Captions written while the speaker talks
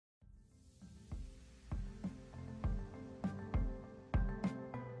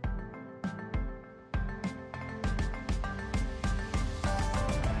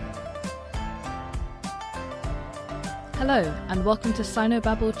Hello, and welcome to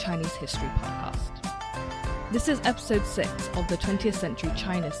Sinobabble Chinese History Podcast. This is episode 6 of the 20th Century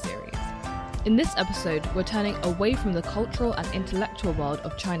China series. In this episode, we're turning away from the cultural and intellectual world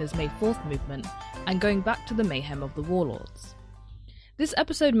of China's May 4th movement and going back to the mayhem of the warlords. This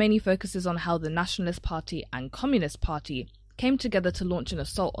episode mainly focuses on how the Nationalist Party and Communist Party came together to launch an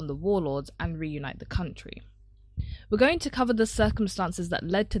assault on the warlords and reunite the country. We're going to cover the circumstances that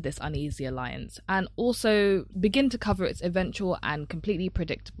led to this uneasy alliance and also begin to cover its eventual and completely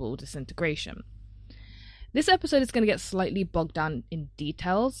predictable disintegration. This episode is going to get slightly bogged down in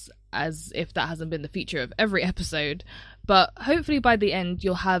details, as if that hasn't been the feature of every episode, but hopefully by the end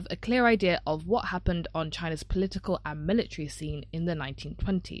you'll have a clear idea of what happened on China's political and military scene in the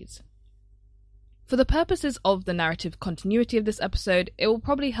 1920s. For the purposes of the narrative continuity of this episode, it will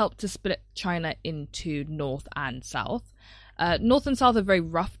probably help to split China into North and South. North and South are very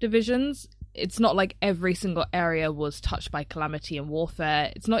rough divisions. It's not like every single area was touched by calamity and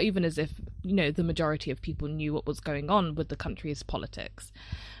warfare. It's not even as if, the majority of people knew what was going on with the country's politics.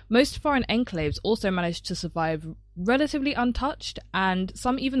 Most foreign enclaves also managed to survive relatively untouched, and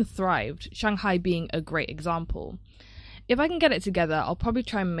some even thrived, Shanghai being a great example. If I can get it together, I'll probably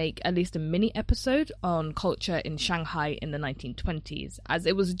try and make at least a mini episode on culture in Shanghai in the 1920s, as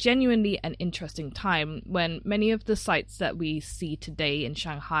it was genuinely an interesting time when many of the sites that we see today in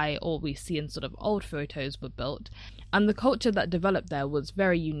Shanghai or we see in sort of old photos were built, and the culture that developed there was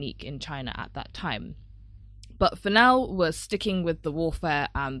very unique in China at that time. But for now, we're sticking with the warfare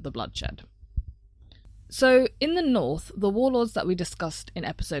and the bloodshed. So, in the north, the warlords that we discussed in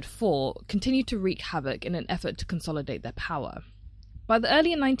episode 4 continued to wreak havoc in an effort to consolidate their power. By the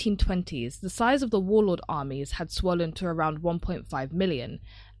early 1920s, the size of the warlord armies had swollen to around 1.5 million,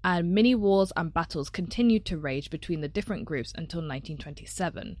 and many wars and battles continued to rage between the different groups until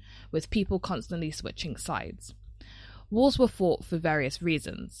 1927, with people constantly switching sides. Wars were fought for various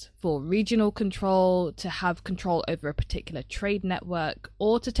reasons, for regional control, to have control over a particular trade network,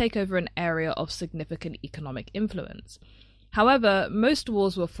 or to take over an area of significant economic influence. However, most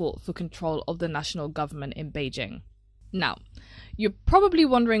wars were fought for control of the national government in Beijing. Now, you're probably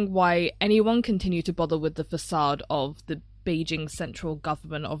wondering why anyone continued to bother with the facade of the Beijing central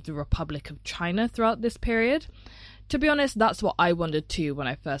government of the Republic of China throughout this period. To be honest, that's what I wondered too when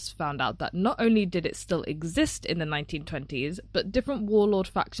I first found out that not only did it still exist in the 1920s, but different warlord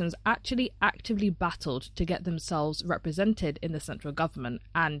factions actually actively battled to get themselves represented in the central government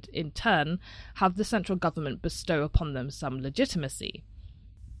and, in turn, have the central government bestow upon them some legitimacy.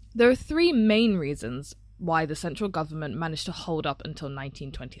 There are three main reasons why the central government managed to hold up until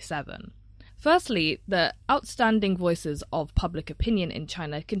 1927. Firstly, the outstanding voices of public opinion in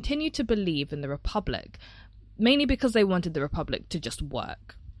China continued to believe in the Republic, mainly because they wanted the Republic to just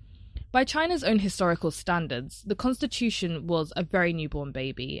work. By China's own historical standards, the constitution was a very newborn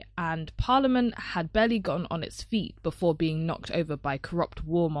baby, and Parliament had barely gotten on its feet before being knocked over by corrupt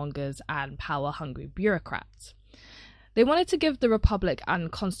warmongers and power-hungry bureaucrats. They wanted to give the Republic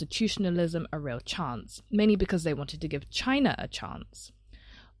and constitutionalism a real chance, mainly because they wanted to give China a chance.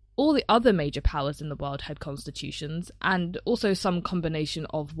 All the other major powers in the world had constitutions, and also some combination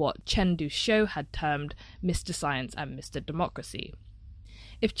of what Chen Duxiu had termed Mr. Science and Mr. Democracy.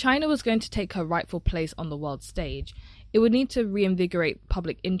 If China was going to take her rightful place on the world stage, it would need to reinvigorate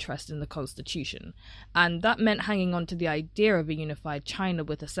public interest in the constitution, and that meant hanging on to the idea of a unified China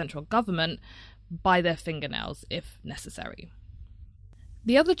with a central government by their fingernails, if necessary.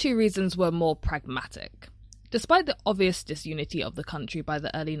 The other two reasons were more pragmatic. Despite the obvious disunity of the country by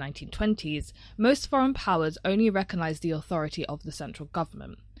the early 1920s, most foreign powers only recognized the authority of the central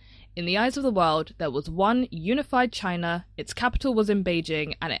government. In the eyes of the world, there was one unified China, its capital was in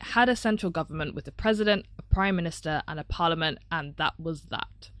Beijing, and it had a central government with a president, a prime minister, and a parliament, and that was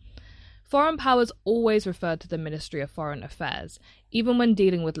that. Foreign powers always referred to the Ministry of Foreign Affairs, even when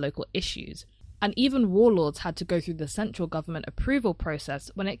dealing with local issues. And even warlords had to go through the central government approval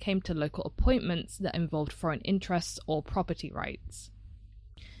process when it came to local appointments that involved foreign interests or property rights.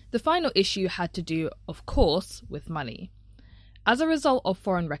 The final issue had to do, of course, with money. As a result of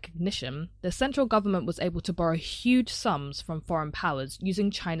foreign recognition, the central government was able to borrow huge sums from foreign powers using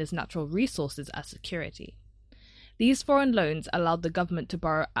China's natural resources as security. These foreign loans allowed the government to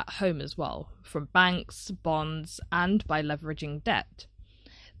borrow at home as well, from banks, bonds, and by leveraging debt.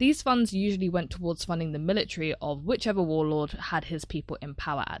 These funds usually went towards funding the military of whichever warlord had his people in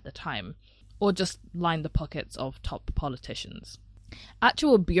power at the time, or just lined the pockets of top politicians.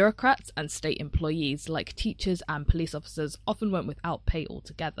 Actual bureaucrats and state employees, like teachers and police officers, often went without pay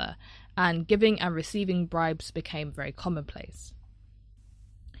altogether, and giving and receiving bribes became very commonplace.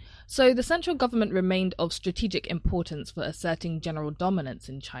 So the central government remained of strategic importance for asserting general dominance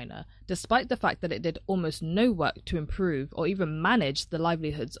in China, despite the fact that it did almost no work to improve or even manage the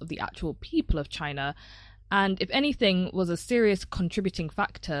livelihoods of the actual people of China, and if anything was a serious contributing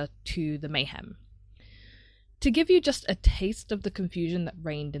factor to the mayhem. To give you just a taste of the confusion that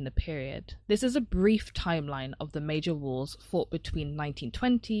reigned in the period, this is a brief timeline of the major wars fought between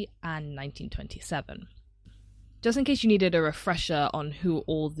 1920 and 1927. Just in case you needed a refresher on who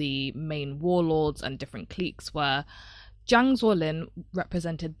all the main warlords and different cliques were, Zhang Zuolin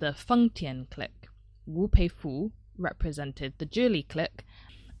represented the Fengtian clique, Wu Peifu represented the Zhili clique,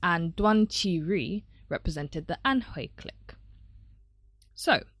 and Duan Qiri represented the Anhui clique.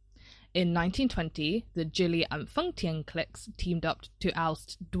 So, in 1920, the Zhili and Fengtian cliques teamed up to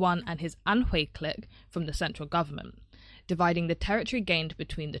oust Duan and his Anhui clique from the central government, dividing the territory gained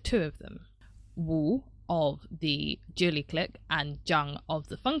between the two of them. Wu of the Zhili clique and Zhang of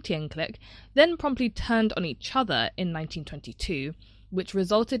the Fengtian clique then promptly turned on each other in 1922, which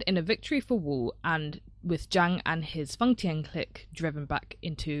resulted in a victory for Wu, and with Zhang and his Fengtian clique driven back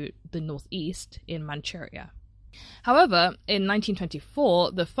into the northeast in Manchuria. However, in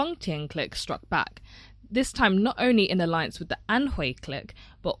 1924, the Fengtian clique struck back, this time not only in alliance with the Anhui clique,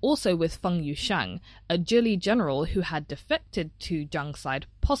 but also with Feng Yuxiang, a Zhili general who had defected to Zhang's side,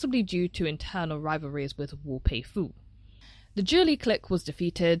 possibly due to internal rivalries with Wu Peifu. The Zhili clique was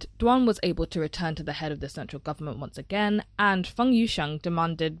defeated, Duan was able to return to the head of the central government once again, and Feng Yuxiang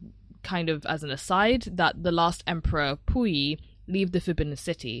demanded, kind of as an aside, that the last emperor, Puyi, leave the Forbidden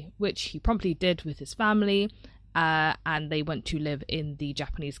City, which he promptly did with his family, and they went to live in the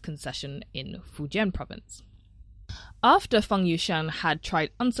Japanese concession in Fujian province. After Feng Yuxiang had tried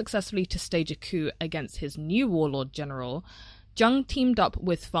unsuccessfully to stage a coup against his new warlord general, Zhang teamed up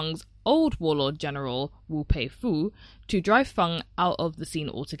with Feng's old warlord general Wu Peifu to drive Feng out of the scene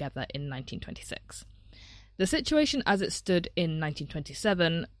altogether in 1926. The situation as it stood in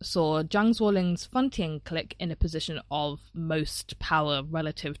 1927 saw Zhang Zuolin's Fengtian clique in a position of most power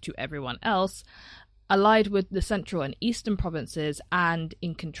relative to everyone else, allied with the central and eastern provinces and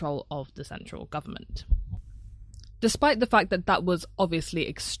in control of the central government. Despite the fact that that was obviously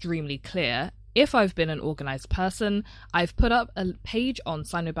extremely clear, if I've been an organised person, I've put up a page on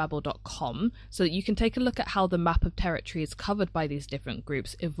sinobabble.com so that you can take a look at how the map of territories covered by these different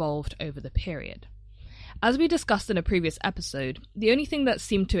groups evolved over the period. As we discussed in a previous episode, the only thing that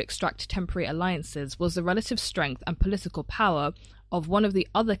seemed to extract temporary alliances was the relative strength and political power of one of the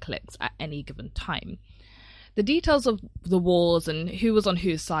other cliques at any given time. The details of the wars and who was on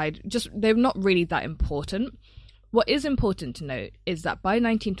whose side, they're not really that important. What is important to note is that by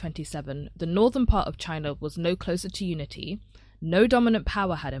 1927, the northern part of China was no closer to unity, no dominant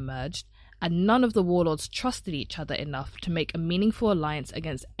power had emerged, and none of the warlords trusted each other enough to make a meaningful alliance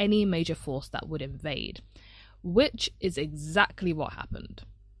against any major force that would invade, which is exactly what happened.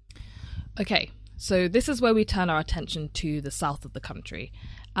 Okay, so this is where we turn our attention to the south of the country,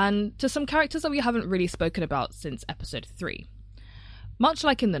 and to some characters that we haven't really spoken about since episode 3. Much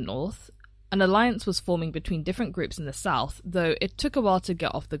like in the north, an alliance was forming between different groups in the south, though it took a while to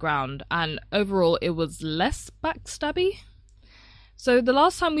get off the ground, and overall it was less backstabby. So the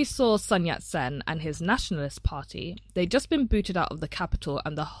last time we saw Sun Yat-sen and his Nationalist Party, they'd just been booted out of the capital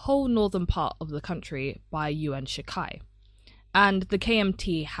and the whole northern part of the country by Yuan Shikai, and the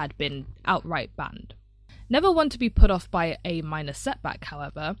KMT had been outright banned. Never one to be put off by a minor setback,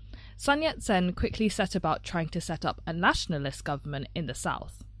 however, Sun Yat-sen quickly set about trying to set up a nationalist government in the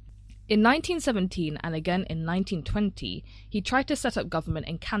south. In 1917 and again in 1920, he tried to set up government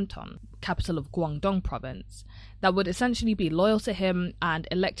in Canton, capital of Guangdong province, that would essentially be loyal to him and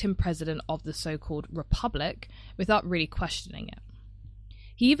elect him president of the so-called Republic without really questioning it.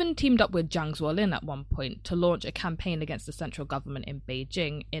 He even teamed up with Zhang Zuolin at one point to launch a campaign against the central government in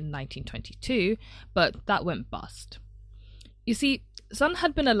Beijing in 1922, but that went bust. You see, Sun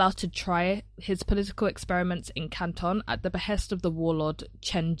had been allowed to try his political experiments in Canton at the behest of the warlord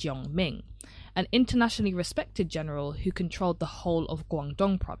Chen Jiongming, an internationally respected general who controlled the whole of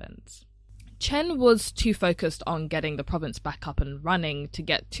Guangdong province. Chen was too focused on getting the province back up and running to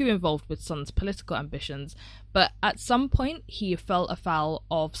get too involved with Sun's political ambitions, but at some point he fell afoul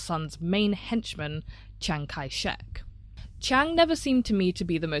of Sun's main henchman, Chiang Kai-shek. Chiang never seemed to me to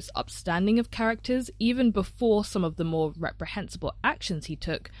be the most upstanding of characters, even before some of the more reprehensible actions he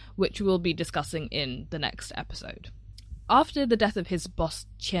took, which we'll be discussing in the next episode. After the death of his boss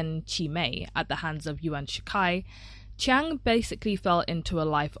Chen Qimei at the hands of Yuan Shikai, Chiang basically fell into a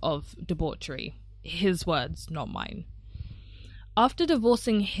life of debauchery. His words, not mine. After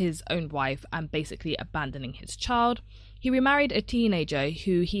divorcing his own wife and basically abandoning his child, He remarried a teenager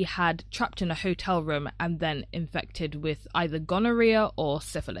who he had trapped in a hotel room and then infected with either gonorrhea or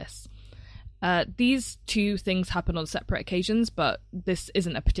syphilis. These two things happen on separate occasions, but this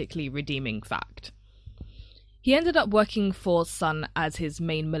isn't a particularly redeeming fact. He ended up working for Sun as his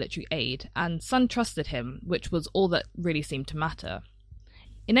main military aide, and Sun trusted him, which was all that really seemed to matter.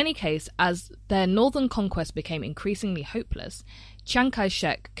 In any case, as their northern conquest became increasingly hopeless, Chiang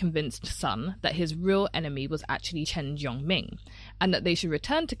Kai-shek convinced Sun that his real enemy was actually Chen Jiongming, and that they should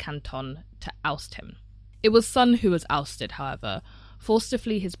return to Canton to oust him. It was Sun who was ousted, however, forced to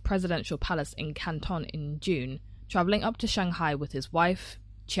flee his presidential palace in Canton in June, travelling up to Shanghai with his wife,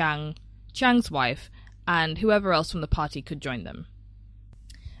 Chiang's wife, and whoever else from the party could join them.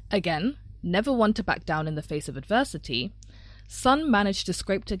 Again, never one to back down in the face of adversity, Sun managed to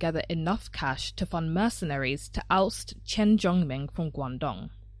scrape together enough cash to fund mercenaries to oust Chen Jiongming from Guangdong.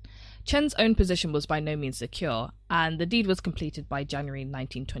 Chen's own position was by no means secure, and the deed was completed by January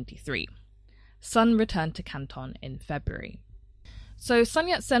 1923. Sun returned to Canton in February. So Sun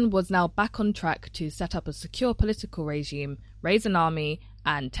Yat-sen was now back on track to set up a secure political regime, raise an army,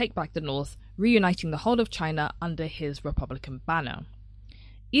 and take back the north, reuniting the whole of China under his Republican banner.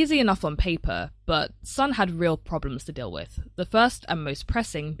 Easy enough on paper, but Sun had real problems to deal with, the first and most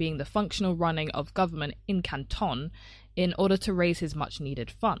pressing being the functional running of government in Canton in order to raise his much-needed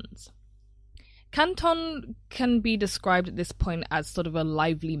funds. Canton can be described at this point as sort of a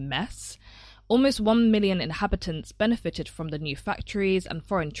lively mess. Almost 1 million inhabitants benefited from the new factories and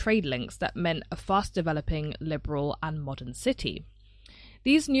foreign trade links that meant a fast-developing, liberal and modern city.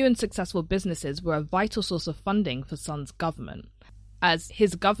 These new and successful businesses were a vital source of funding for Sun's government, as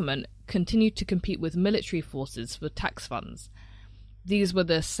his government continued to compete with military forces for tax funds. These were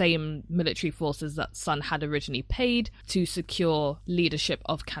the same military forces that Sun had originally paid to secure leadership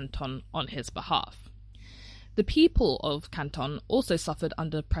of Canton on his behalf. The people of Canton also suffered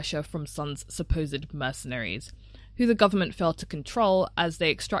under pressure from Sun's supposed mercenaries, who the government failed to control as they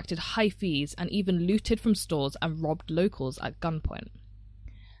extracted high fees and even looted from stores and robbed locals at gunpoint.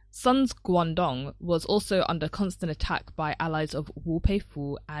 Sun's Guangdong was also under constant attack by allies of Wu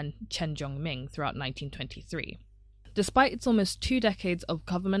Peifu and Chen Jiongming throughout 1923. Despite its almost 2 decades of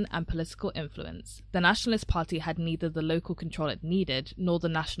government and political influence, the Nationalist Party had neither the local control it needed nor the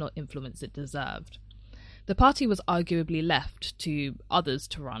national influence it deserved. The party was arguably left to others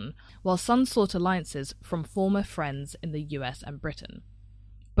to run, while Sun sought alliances from former friends in the US and Britain.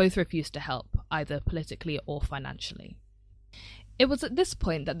 Both refused to help, either politically or financially. It was at this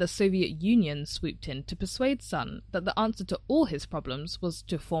point that the Soviet Union swooped in to persuade Sun that the answer to all his problems was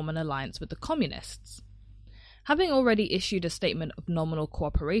to form an alliance with the Communists. Having already issued a statement of nominal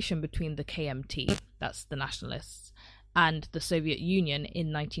cooperation between the KMT, that's the Nationalists, and the Soviet Union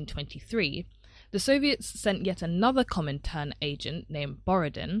in 1923, the Soviets sent yet another Comintern agent named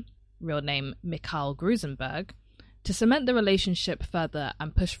Borodin, real name Mikhail Grusenberg, to cement the relationship further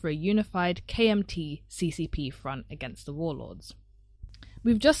and push for a unified KMT-CCP front against the warlords.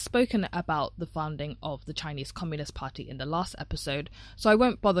 We've just spoken about the founding of the Chinese Communist Party in the last episode, so I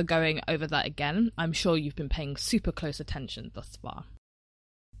won't bother going over that again. I'm sure you've been paying super close attention thus far.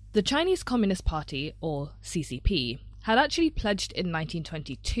 The Chinese Communist Party, or CCP, had actually pledged in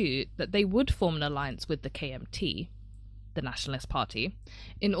 1922 that they would form an alliance with the KMT, the Nationalist Party,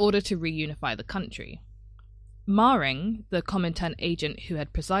 in order to reunify the country. Maring, the Comintern agent who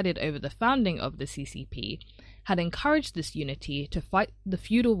had presided over the founding of the CCP, had encouraged this unity to fight the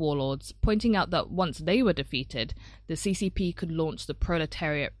feudal warlords, pointing out that once they were defeated, the CCP could launch the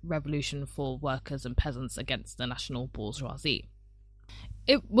proletariat revolution for workers and peasants against the national bourgeoisie.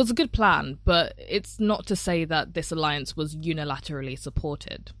 It was a good plan, but it's not to say that this alliance was unilaterally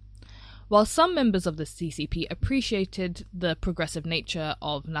supported. While some members of the CCP appreciated the progressive nature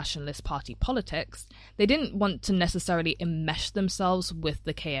of Nationalist Party politics, they didn't want to necessarily enmesh themselves with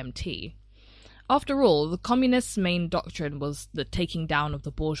the KMT. After all, the communists' main doctrine was the taking down of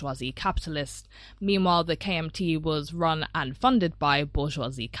the bourgeoisie capitalists. Meanwhile, the KMT was run and funded by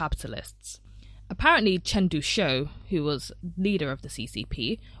bourgeoisie capitalists. Apparently, Chen Dushou, who was leader of the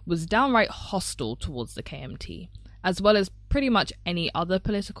CCP, was downright hostile towards the KMT, as well as pretty much any other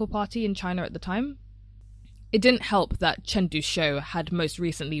political party in China at the time. It didn't help that Chen Dushou had most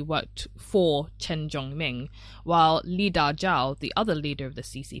recently worked for Chen Jiongming, while Li Dajiao, the other leader of the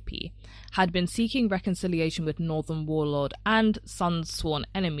CCP, had been seeking reconciliation with northern warlord and Sun's sworn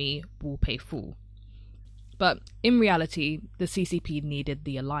enemy Wu Peifu. But in reality, the CCP needed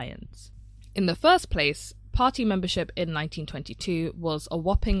the alliance. In the first place, party membership in 1922 was a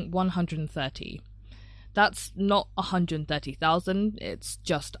whopping 130. That's not 130,000, it's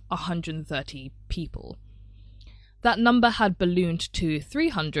just 130 people. That number had ballooned to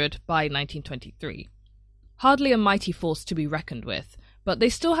 300 by 1923. Hardly a mighty force to be reckoned with, but they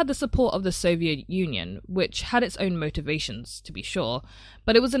still had the support of the Soviet Union, which had its own motivations, to be sure,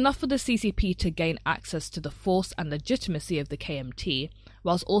 but it was enough for the CCP to gain access to the force and legitimacy of the KMT,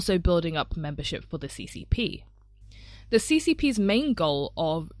 whilst also building up membership for the CCP. The CCP's main goal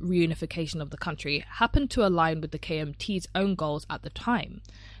of reunification of the country happened to align with the KMT's own goals at the time,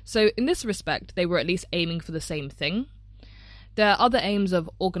 so in this respect they were at least aiming for the same thing. Their other aims of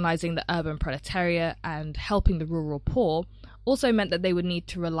organising the urban proletariat and helping the rural poor also meant that they would need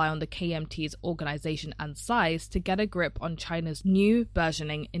to rely on the KMT's organisation and size to get a grip on China's new,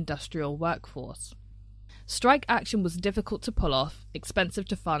 burgeoning industrial workforce. Strike action was difficult to pull off, expensive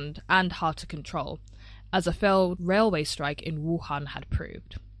to fund, and hard to control, as a failed railway strike in Wuhan had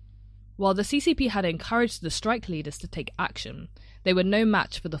proved. While the CCP had encouraged the strike leaders to take action, they were no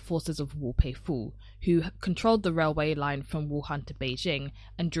match for the forces of Wu Peifu, who controlled the railway line from Wuhan to Beijing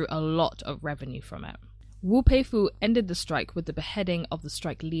and drew a lot of revenue from it. Wu Peifu ended the strike with the beheading of the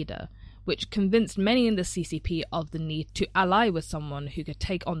strike leader, which convinced many in the CCP of the need to ally with someone who could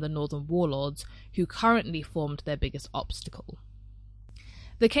take on the northern warlords, who currently formed their biggest obstacle.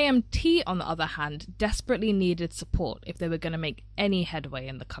 The KMT, on the other hand, desperately needed support if they were going to make any headway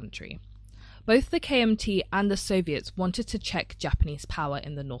in the country. Both the KMT and the Soviets wanted to check Japanese power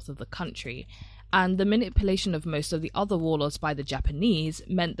in the north of the country, and the manipulation of most of the other warlords by the Japanese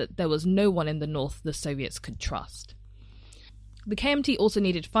meant that there was no one in the north the Soviets could trust. The KMT also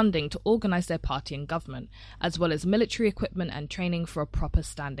needed funding to organise their party and government, as well as military equipment and training for a proper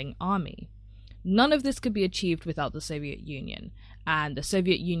standing army. None of this could be achieved without the Soviet Union, and the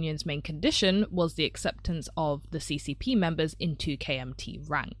Soviet Union's main condition was the acceptance of the CCP members into KMT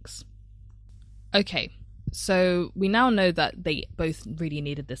ranks. Okay, so we now know that they both really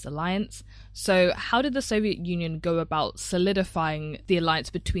needed this alliance. So how did the Soviet Union go about solidifying the alliance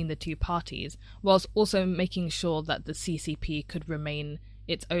between the two parties, whilst also making sure that the CCP could remain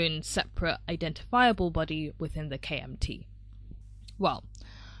its own separate, identifiable body within the KMT? Well,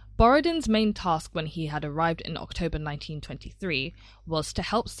 Borodin's main task when he had arrived in October 1923 was to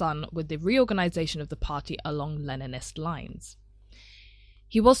help Sun with the reorganization of the party along Leninist lines.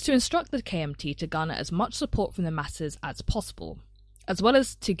 He was to instruct the KMT to garner as much support from the masses as possible, as well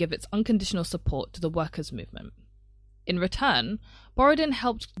as to give its unconditional support to the workers' movement. In return, Borodin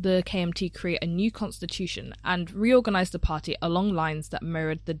helped the KMT create a new constitution and reorganize the party along lines that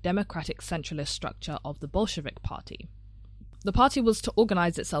mirrored the democratic centralist structure of the Bolshevik Party. The party was to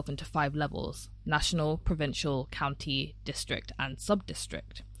organize itself into 5 levels: national, provincial, county, district, and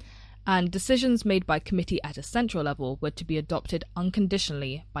sub-district. And decisions made by committee at a central level were to be adopted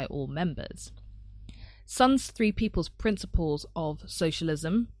unconditionally by all members. Sun's 3 people's principles of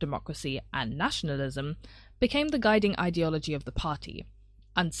socialism, democracy, and nationalism became the guiding ideology of the party,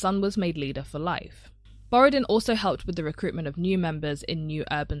 and Sun was made leader for life. Borodin also helped with the recruitment of new members in new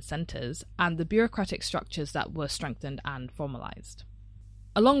urban centres and the bureaucratic structures that were strengthened and formalised.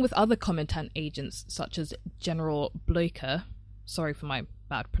 Along with other Comintern agents such as General Blöcher, sorry for my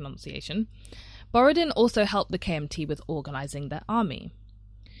bad pronunciation, Borodin also helped the KMT with organising their army.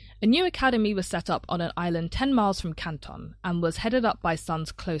 A new academy was set up on an island 10 miles from Canton and was headed up by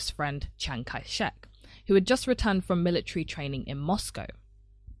Sun's close friend Chiang Kai-shek, who had just returned from military training in Moscow.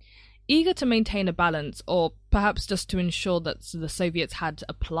 Eager to maintain a balance, or perhaps just to ensure that the Soviets had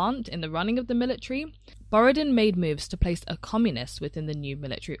a plant in the running of the military, Borodin made moves to place a communist within the new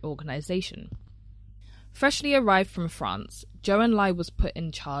military organisation. Freshly arrived from France, Zhou Enlai was put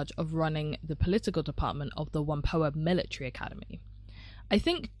in charge of running the political department of the Whampoa Military Academy. I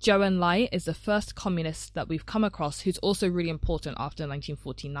think Zhou Enlai is the first communist that we've come across who's also really important after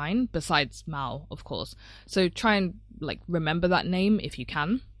 1949, besides Mao, of course. So try and remember that name if you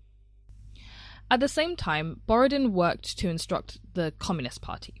can. At the same time, Borodin worked to instruct the Communist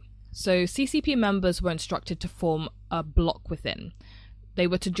Party. So CCP members were instructed to form a bloc within. They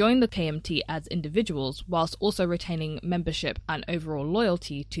were to join the KMT as individuals, whilst also retaining membership and overall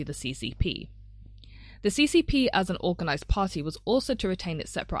loyalty to the CCP. The CCP as an organised party was also to retain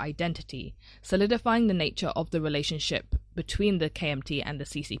its separate identity, solidifying the nature of the relationship between the KMT and the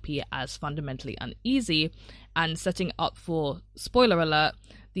CCP as fundamentally uneasy, and setting up for, spoiler alert,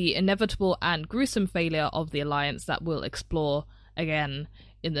 the inevitable and gruesome failure of the alliance that we'll explore again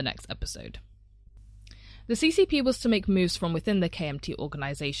in the next episode. The CCP was to make moves from within the KMT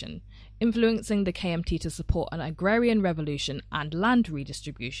organisation, influencing the KMT to support an agrarian revolution and land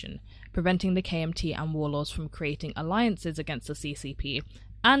redistribution, preventing the KMT and warlords from creating alliances against the CCP,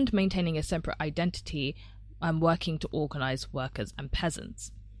 and maintaining a separate identity and working to organise workers and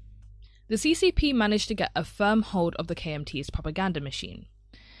peasants. the CCP managed to get a firm hold of the KMT's propaganda machine.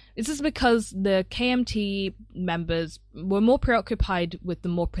 This is because the KMT members were more preoccupied with the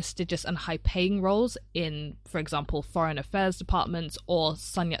more prestigious and high-paying roles in, for example, foreign affairs departments or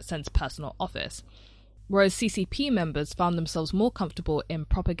Sun Yat-sen's personal office, whereas CCP members found themselves more comfortable in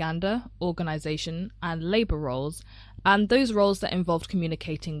propaganda, organisation, and labour roles, and those roles that involved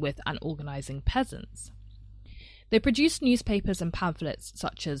communicating with and organising peasants. They produced newspapers and pamphlets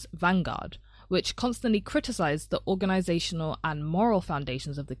such as Vanguard, which constantly criticised the organisational and moral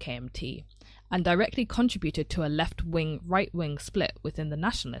foundations of the KMT, and directly contributed to a left-wing, right-wing split within the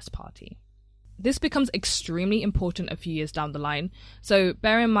Nationalist Party. This becomes extremely important a few years down the line, so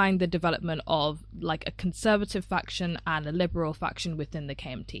bear in mind the development of a conservative faction and a liberal faction within the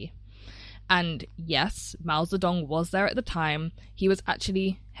KMT. And yes, Mao Zedong was there at the time. He was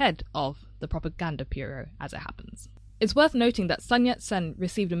actually head of the Propaganda Bureau, as it happens. It's worth noting that Sun Yat-sen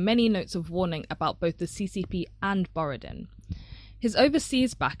received many notes of warning about both the CCP and Borodin. His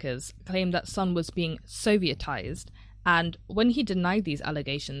overseas backers claimed that Sun was being Sovietized, and when he denied these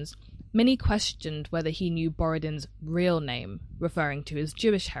allegations, many questioned whether he knew Borodin's real name, referring to his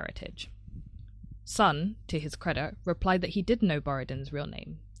Jewish heritage. Sun, to his credit, replied that he did know Borodin's real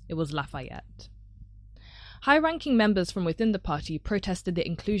name. It was Lafayette. High-ranking members from within the party protested the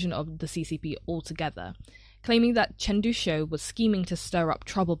inclusion of the CCP altogether, claiming that Chen Duxiu was scheming to stir up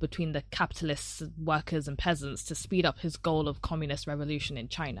trouble between the capitalists, workers and peasants to speed up his goal of communist revolution in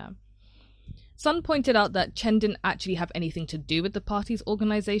China. Sun pointed out that Chen didn't actually have anything to do with the party's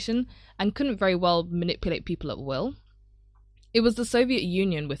organisation and couldn't very well manipulate people at will. It was the Soviet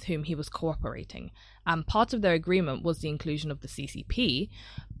Union with whom he was cooperating, and part of their agreement was the inclusion of the CCP,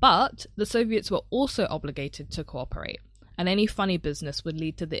 but the Soviets were also obligated to cooperate, and any funny business would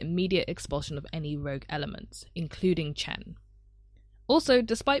lead to the immediate expulsion of any rogue elements, including Chen. Also,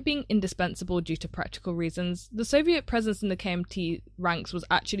 despite being indispensable due to practical reasons, the Soviet presence in the KMT ranks was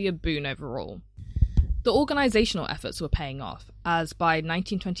actually a boon overall. The organisational efforts were paying off, as by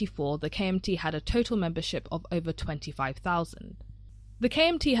 1924 the KMT had a total membership of over 25,000. The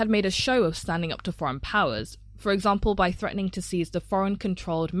KMT had made a show of standing up to foreign powers, for example by threatening to seize the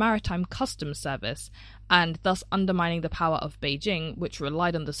foreign-controlled Maritime Customs Service, and thus undermining the power of Beijing, which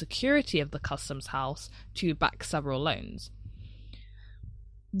relied on the security of the customs house to back several loans.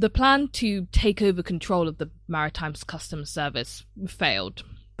 The plan to take over control of the Maritime Customs Service failed,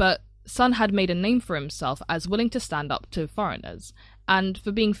 but Sun had made a name for himself as willing to stand up to foreigners, and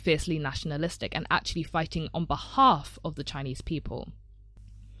for being fiercely nationalistic and actually fighting on behalf of the Chinese people.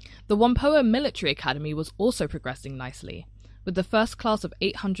 The Whampoa Military Academy was also progressing nicely, with the first class of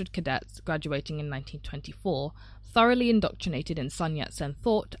 800 cadets graduating in 1924, thoroughly indoctrinated in Sun Yat-sen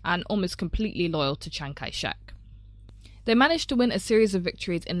thought and almost completely loyal to Chiang Kai-shek. They managed to win a series of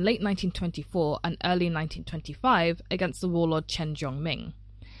victories in late 1924 and early 1925 against the warlord Chen Zhongming.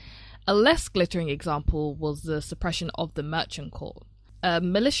 A less glittering example was the suppression of the Merchant Court, a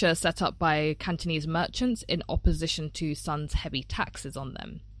militia set up by Cantonese merchants in opposition to Sun's heavy taxes on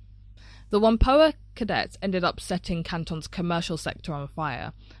them. The Whampoa cadets ended up setting Canton's commercial sector on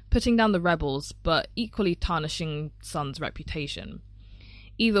fire, putting down the rebels but equally tarnishing Sun's reputation.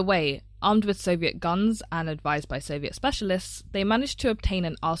 Either way, armed with Soviet guns and advised by Soviet specialists, they managed to obtain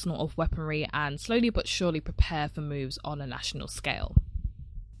an arsenal of weaponry and slowly but surely prepare for moves on a national scale.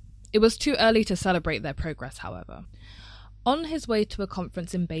 It was too early to celebrate their progress, however. On his way to a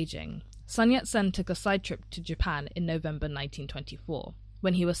conference in Beijing, Sun Yat-sen took a side trip to Japan in November 1924,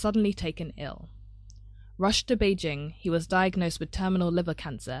 when he was suddenly taken ill. Rushed to Beijing, he was diagnosed with terminal liver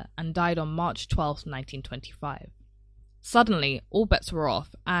cancer and died on March 12, 1925. Suddenly, all bets were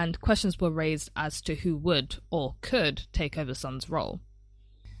off, and questions were raised as to who would, or could, take over Sun's role.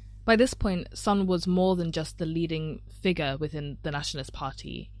 By this point, Sun was more than just the leading figure within the Nationalist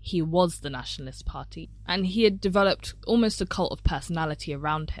Party. He was the Nationalist Party, and he had developed almost a cult of personality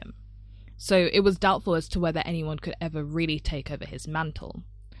around him. So it was doubtful as to whether anyone could ever really take over his mantle.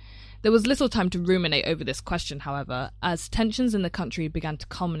 There was little time to ruminate over this question, however, as tensions in the country began to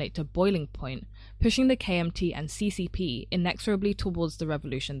culminate to boiling point, pushing the KMT and CCP inexorably towards the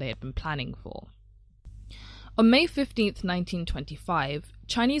revolution they had been planning for. On May 15, 1925,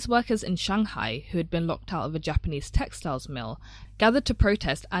 Chinese workers in Shanghai, who had been locked out of a Japanese textiles mill, gathered to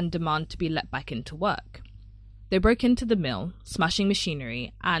protest and demand to be let back into work. They broke into the mill, smashing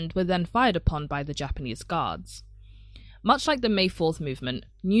machinery, and were then fired upon by the Japanese guards. Much like the May 4th movement,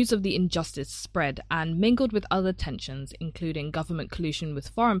 news of the injustice spread and mingled with other tensions, including government collusion with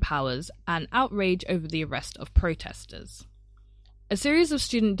foreign powers and outrage over the arrest of protesters. A series of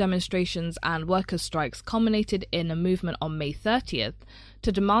student demonstrations and workers' strikes culminated in a movement on May 30th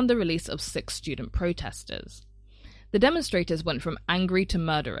to demand the release of 6 student protesters. The demonstrators went from angry to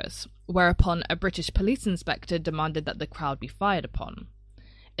murderous, whereupon a British police inspector demanded that the crowd be fired upon.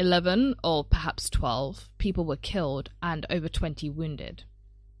 11, or perhaps 12, people were killed and over 20 wounded.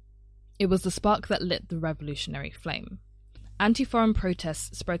 It was the spark that lit the revolutionary flame. Anti-foreign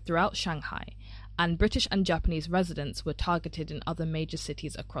protests spread throughout Shanghai, and British and Japanese residents were targeted in other major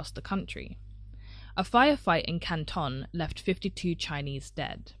cities across the country. A firefight in Canton left 52 Chinese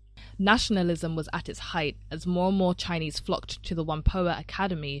dead. Nationalism was at its height as more and more Chinese flocked to the Whampoa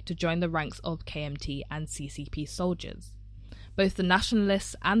Academy to join the ranks of KMT and CCP soldiers. Both the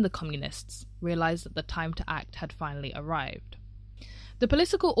nationalists and the communists realized that the time to act had finally arrived. The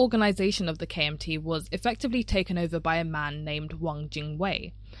political organization of the KMT was effectively taken over by a man named Wang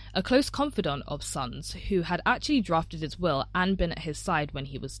Jingwei, a close confidant of Sun's who had actually drafted his will and been at his side when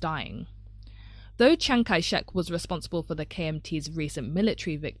he was dying. Though Chiang Kai-shek was responsible for the KMT's recent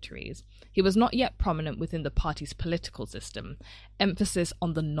military victories, he was not yet prominent within the party's political system, emphasis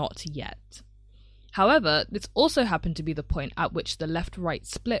on the not yet. However, this also happened to be the point at which the left-right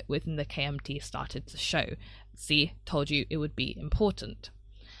split within the KMT started to show. See, told you it would be important.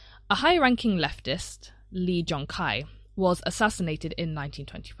 A high-ranking leftist, Li Zhongkai, was assassinated in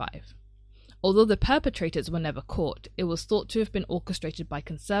 1925. Although the perpetrators were never caught, it was thought to have been orchestrated by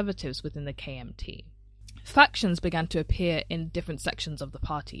conservatives within the KMT. Factions began to appear in different sections of the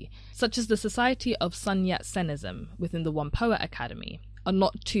party, such as the Society of Sun Yat-senism within the Whampoa Academy, a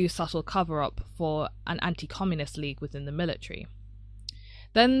not too subtle cover-up for an anti-communist league within the military.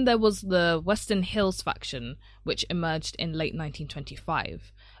 Then there was the Western Hills faction, which emerged in late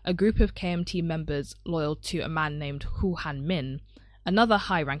 1925, a group of KMT members loyal to a man named Hu Han-min, another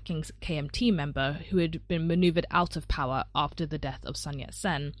high-ranking KMT member who had been maneuvered out of power after the death of Sun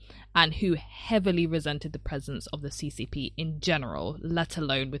Yat-sen, and who heavily resented the presence of the CCP in general, let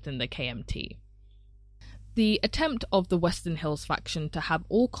alone within the KMT. The attempt of the Western Hills faction to have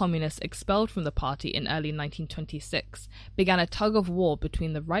all communists expelled from the party in early 1926 began a tug-of-war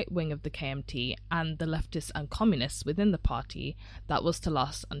between the right wing of the KMT and the leftists and communists within the party that was to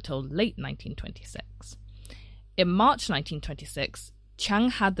last until late 1926. In March 1926, Chiang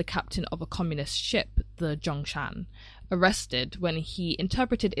had the captain of a communist ship, the Zhongshan, arrested when he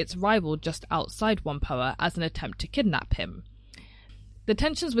interpreted its arrival just outside Whampoa as an attempt to kidnap him. The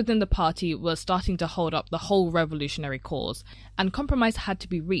tensions within the party were starting to hold up the whole revolutionary cause, and compromise had to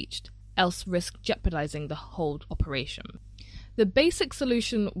be reached, else risk jeopardizing the whole operation. The basic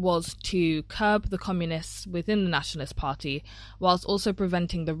solution was to curb the communists within the Nationalist Party, whilst also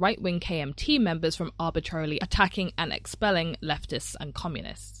preventing the right-wing KMT members from arbitrarily attacking and expelling leftists and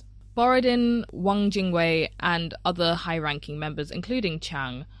communists. Borodin, Wang Jingwei, and other high-ranking members, including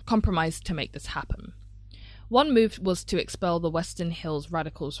Chiang, compromised to make this happen. One move was to expel the Western Hills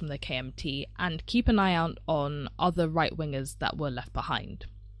radicals from the KMT and keep an eye out on other right-wingers that were left behind.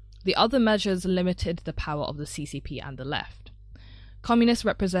 The other measures limited the power of the CCP and the left. Communist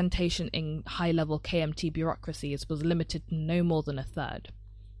representation in high-level KMT bureaucracies was limited to no more than a third.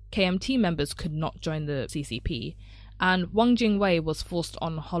 KMT members could not join the CCP, and Wang Jingwei was forced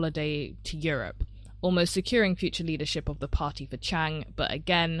on holiday to Europe, almost securing future leadership of the party for Chiang, but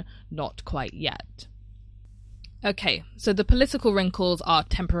again, not quite yet. Okay, so the political wrinkles are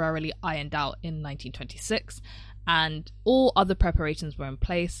temporarily ironed out in 1926, and all other preparations were in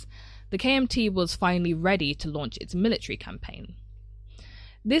place. The KMT was finally ready to launch its military campaign.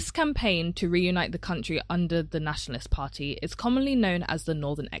 This campaign to reunite the country under the Nationalist Party is commonly known as the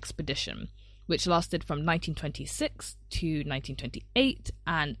Northern Expedition, which lasted from 1926 to 1928,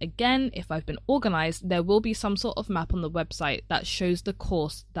 and again, if I've been organised, there will be some sort of map on the website that shows the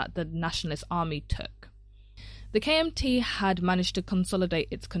course that the Nationalist Army took. The KMT had managed to consolidate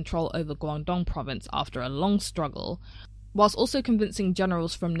its control over Guangdong province after a long struggle, whilst also convincing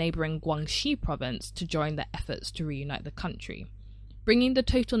generals from neighbouring Guangxi province to join the efforts to reunite the country, bringing the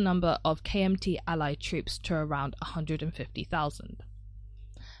total number of KMT allied troops to around 150,000.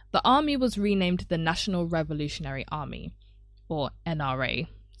 The army was renamed the National Revolutionary Army, or NRA,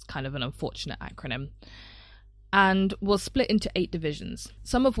 it's kind of an unfortunate acronym, and was split into 8 divisions,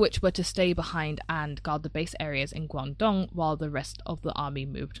 some of which were to stay behind and guard the base areas in Guangdong while the rest of the army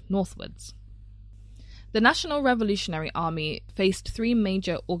moved northwards. The National Revolutionary Army faced 3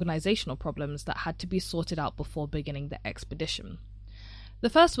 major organisational problems that had to be sorted out before beginning the expedition. The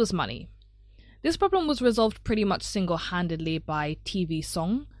first was money. This problem was resolved pretty much single-handedly by T.V.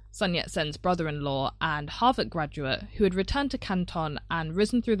 Song, Sun Yat-sen's brother-in-law and Harvard graduate who had returned to Canton and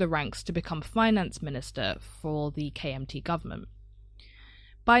risen through the ranks to become finance minister for the KMT government.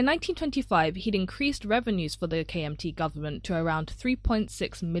 By 1925, he'd increased revenues for the KMT government to around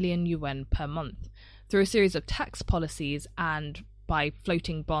 3.6 million yuan per month through a series of tax policies and by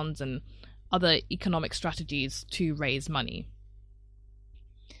floating bonds and other economic strategies to raise money.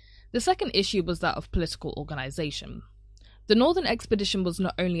 The second issue was that of political organization. The Northern Expedition was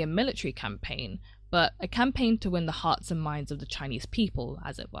not only a military campaign, but a campaign to win the hearts and minds of the Chinese people,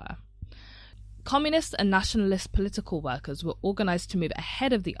 as it were. Communist and nationalist political workers were organized to move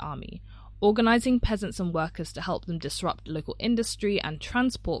ahead of the army, organizing peasants and workers to help them disrupt local industry and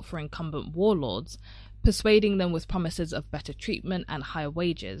transport for incumbent warlords, persuading them with promises of better treatment and higher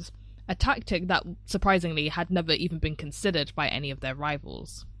wages, a tactic that, surprisingly, had never even been considered by any of their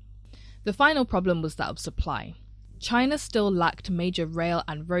rivals. The final problem was that of supply. China still lacked major rail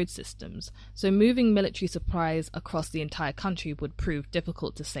and road systems, so moving military supplies across the entire country would prove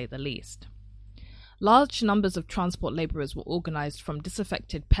difficult to say the least. Large numbers of transport labourers were organised from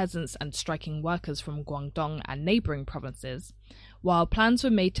disaffected peasants and striking workers from Guangdong and neighbouring provinces, while plans were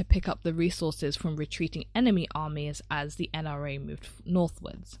made to pick up the resources from retreating enemy armies as the NRA moved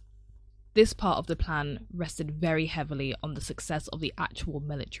northwards. This part of the plan rested very heavily on the success of the actual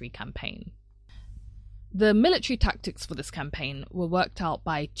military campaign. The military tactics for this campaign were worked out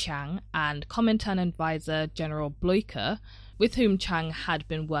by Chiang and Comintern advisor General Blücher, with whom Chiang had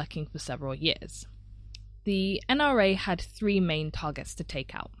been working for several years. The NRA had three main targets to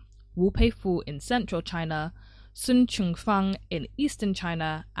take out: Wu Peifu in central China, Sun Chungfang in eastern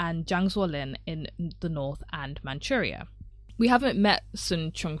China, and Jiang Zuolin in the north and Manchuria. We haven't met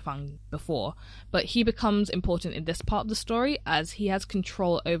Sun Chungfang before, but he becomes important in this part of the story as he has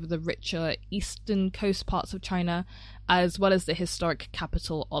control over the richer eastern coast parts of China, as well as the historic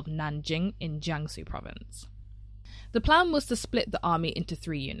capital of Nanjing in Jiangsu province. The plan was to split the army into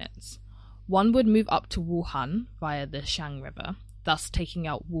three units. One would move up to Wuhan via the Xiang River, thus taking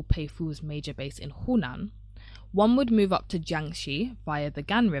out Wu Peifu's major base in Hunan. One would move up to Jiangxi via the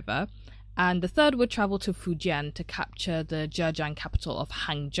Gan River, and the third would travel to Fujian to capture the Zhejiang capital of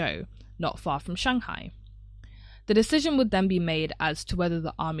Hangzhou, not far from Shanghai. The decision would then be made as to whether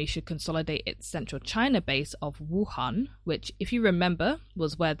the army should consolidate its central China base of Wuhan, which, if you remember,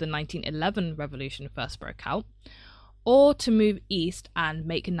 was where the 1911 revolution first broke out, or to move east and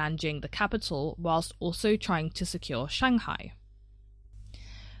make Nanjing the capital whilst also trying to secure Shanghai.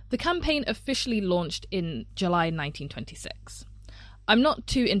 The campaign officially launched in July 1926. I'm not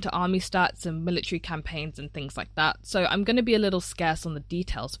too into army stats and military campaigns and things like that, so I'm going to be a little scarce on the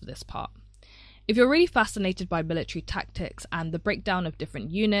details for this part. If you're really fascinated by military tactics and the breakdown of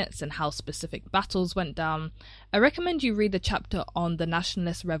different units and how specific battles went down, I recommend you read the chapter on the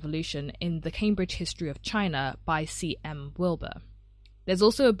Nationalist Revolution in the Cambridge History of China by C.M. Wilbur. There's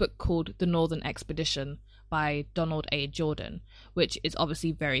also a book called The Northern Expedition by Donald A. Jordan, which is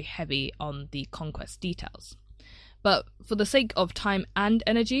obviously very heavy on the conquest details. But for the sake of time and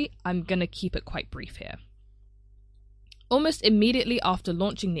energy, I'm going to keep it quite brief here. Almost immediately after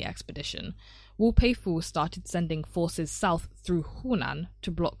launching the expedition, Wu Peifu started sending forces south through Hunan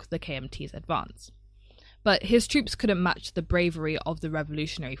to block the KMT's advance. But his troops couldn't match the bravery of the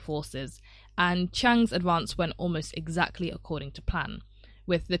revolutionary forces, and Chiang's advance went almost exactly according to plan,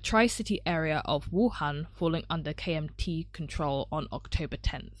 with the Tri-City area of Wuhan falling under KMT control on October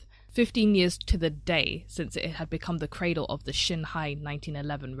 10th, 15 years to the day since it had become the cradle of the Xinhai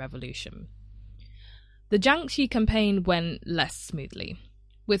 1911 revolution. The Jiangxi campaign went less smoothly,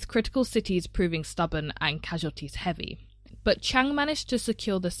 with critical cities proving stubborn and casualties heavy, but Chiang managed to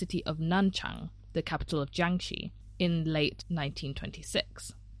secure the city of Nanchang, the capital of Jiangxi, in late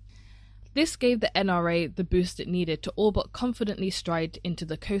 1926. This gave the NRA the boost it needed to all but confidently stride into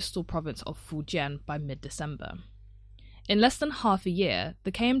the coastal province of Fujian by mid-December. In less than half a year,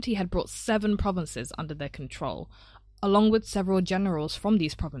 the KMT had brought 7 provinces under their control, along with several generals from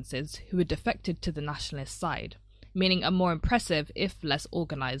these provinces who had defected to the nationalist side, meaning a more impressive, if less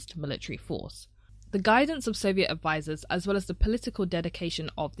organised, military force. The guidance of Soviet advisors, as well as the political dedication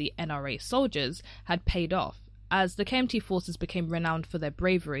of the NRA soldiers, had paid off, as the KMT forces became renowned for their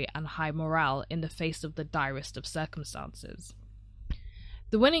bravery and high morale in the face of the direst of circumstances.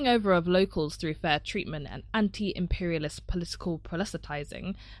 The winning over of locals through fair treatment and anti-imperialist political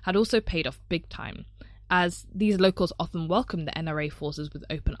proselytizing had also paid off big time, as these locals often welcomed the NRA forces with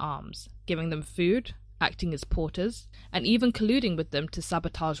open arms, giving them food, acting as porters, and even colluding with them to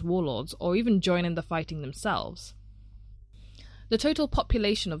sabotage warlords or even join in the fighting themselves. The total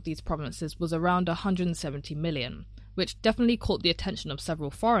population of these provinces was around 170 million, which definitely caught the attention of several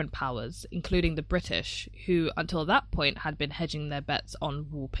foreign powers, including the British, who until that point had been hedging their bets on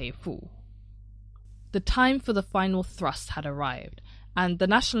Wu Peifu. The time for the final thrust had arrived, and the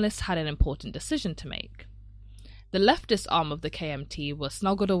nationalists had an important decision to make. The leftist arm of the KMT was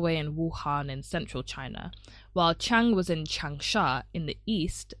snuggled away in Wuhan in central China, while Chiang was in Changsha in the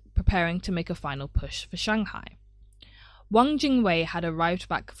east, preparing to make a final push for Shanghai. Wang Jingwei had arrived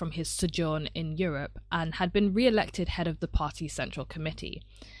back from his sojourn in Europe and had been re-elected head of the party's central committee,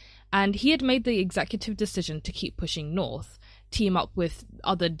 and he had made the executive decision to keep pushing north, team up with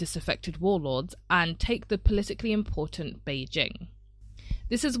other disaffected warlords, and take the politically important Beijing.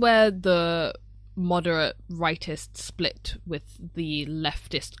 This is where the moderate rightist split with the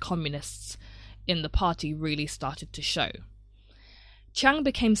leftist communists in the party really started to show. Chiang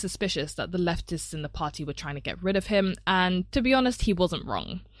became suspicious that the leftists in the party were trying to get rid of him, and to be honest, he wasn't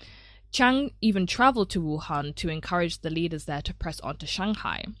wrong. Chiang even travelled to Wuhan to encourage the leaders there to press on to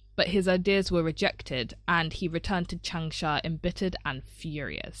Shanghai, but his ideas were rejected, and he returned to Changsha embittered and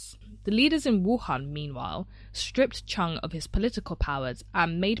furious. The leaders in Wuhan, meanwhile, stripped Chiang of his political powers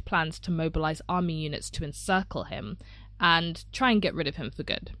and made plans to mobilise army units to encircle him and try and get rid of him for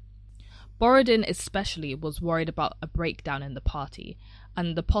good. Borodin especially was worried about a breakdown in the party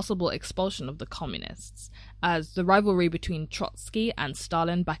and the possible expulsion of the communists, as the rivalry between Trotsky and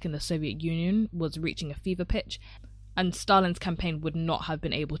Stalin back in the Soviet Union was reaching a fever pitch, and Stalin's campaign would not have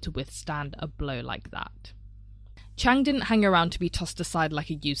been able to withstand a blow like that. Chiang didn't hang around to be tossed aside like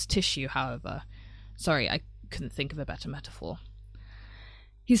a used tissue, however. Sorry, I couldn't think of a better metaphor.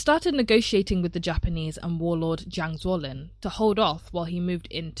 He started negotiating with the Japanese and warlord Jiang Zuolin to hold off while he moved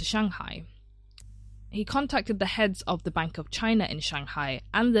into Shanghai. He contacted the heads of the Bank of China in Shanghai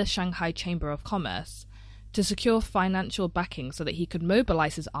and the Shanghai Chamber of Commerce to secure financial backing so that he could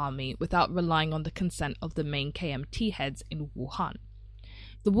mobilize his army without relying on the consent of the main KMT heads in Wuhan.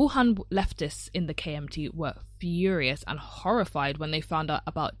 The Wuhan leftists in the KMT were furious and horrified when they found out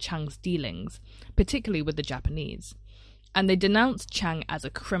about Chiang's dealings, particularly with the Japanese, and they denounced Chiang as a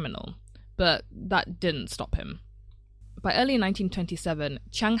criminal, but that didn't stop him. By early 1927,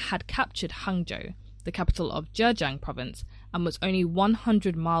 Chiang had captured Hangzhou, the capital of Zhejiang province, and was only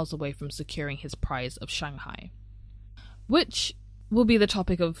 100 miles away from securing his prize of Shanghai, which will be the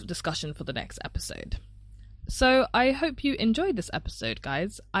topic of discussion for the next episode. So I hope you enjoyed this episode,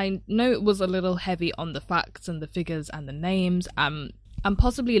 guys. I know it was a little heavy on the facts and the figures and the names, and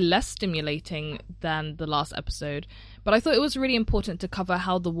possibly less stimulating than the last episode, but I thought it was really important to cover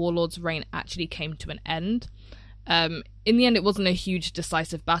how the warlord's reign actually came to an end. In the end, it wasn't a huge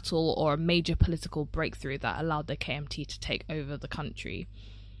decisive battle or a major political breakthrough that allowed the KMT to take over the country.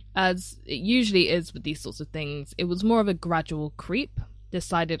 As it usually is with these sorts of things, it was more of a gradual creep,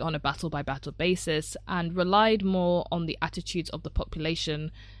 decided on a battle-by-battle basis, and relied more on the attitudes of the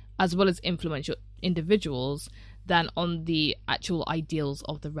population, as well as influential individuals, than on the actual ideals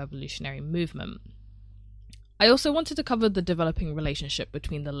of the revolutionary movement. I also wanted to cover the developing relationship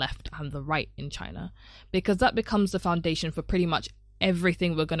between the left and the right in China, because that becomes the foundation for pretty much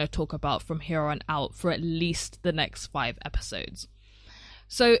everything we're going to talk about from here on out for at least the next 5 episodes.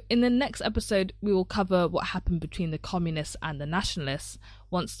 So in the next episode, we will cover what happened between the communists and the nationalists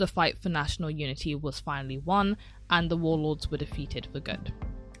once the fight for national unity was finally won and the warlords were defeated for good.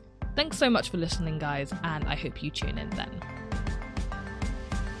 Thanks so much for listening, guys, and I hope you tune in then.